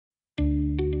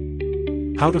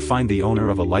How to find the owner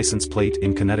of a license plate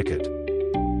in Connecticut.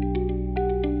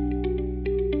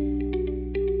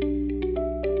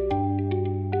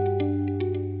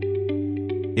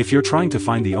 If you're trying to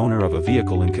find the owner of a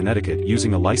vehicle in Connecticut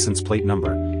using a license plate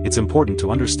number, it's important to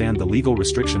understand the legal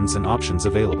restrictions and options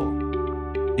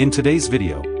available. In today's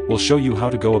video, we'll show you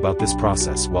how to go about this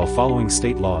process while following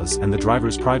state laws and the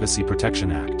Driver's Privacy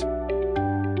Protection Act.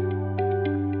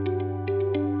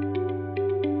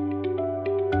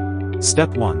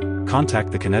 Step 1.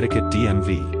 Contact the Connecticut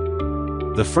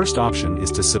DMV. The first option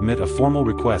is to submit a formal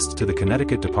request to the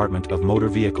Connecticut Department of Motor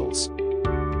Vehicles.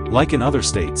 Like in other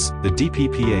states, the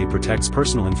DPPA protects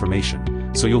personal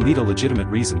information, so you'll need a legitimate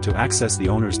reason to access the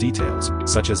owner's details,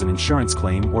 such as an insurance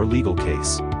claim or legal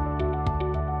case.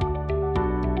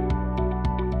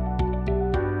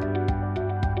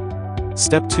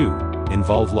 Step 2.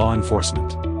 Involve law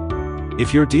enforcement.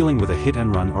 If you're dealing with a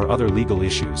hit-and-run or other legal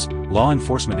issues, law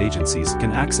enforcement agencies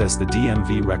can access the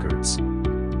DMV records.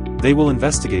 They will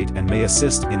investigate and may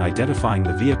assist in identifying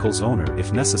the vehicle's owner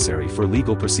if necessary for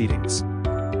legal proceedings.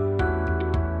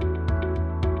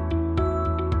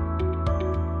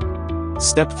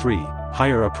 Step 3.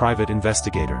 Hire a private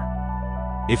investigator.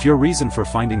 If your reason for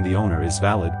finding the owner is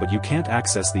valid but you can't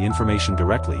access the information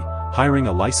directly, hiring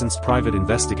a licensed private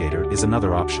investigator is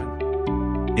another option.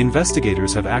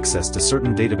 Investigators have access to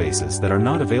certain databases that are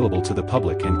not available to the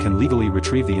public and can legally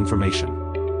retrieve the information.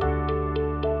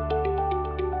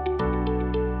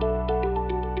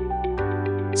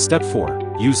 Step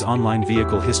 4. Use online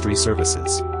vehicle history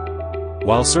services.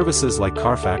 While services like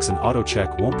Carfax and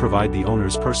AutoCheck won't provide the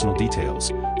owner's personal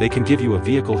details, they can give you a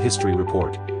vehicle history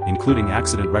report, including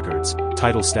accident records,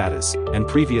 title status, and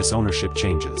previous ownership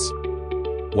changes.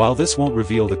 While this won't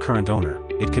reveal the current owner,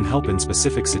 it can help in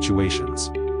specific situations.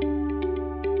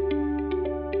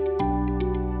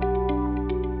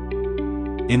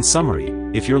 In summary,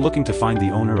 if you're looking to find the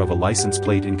owner of a license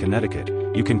plate in Connecticut,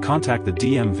 you can contact the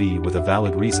DMV with a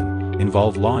valid reason,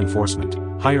 involve law enforcement,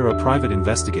 hire a private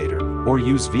investigator, or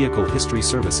use vehicle history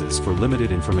services for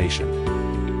limited information.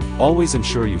 Always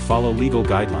ensure you follow legal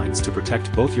guidelines to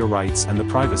protect both your rights and the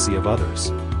privacy of others.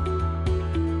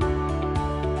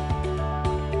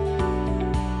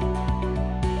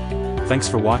 Thanks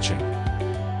for watching.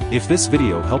 If this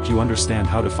video helped you understand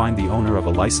how to find the owner of a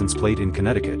license plate in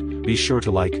Connecticut, be sure to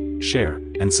like, share,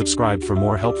 and subscribe for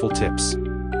more helpful tips.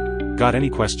 Got any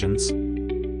questions?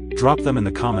 Drop them in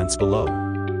the comments below.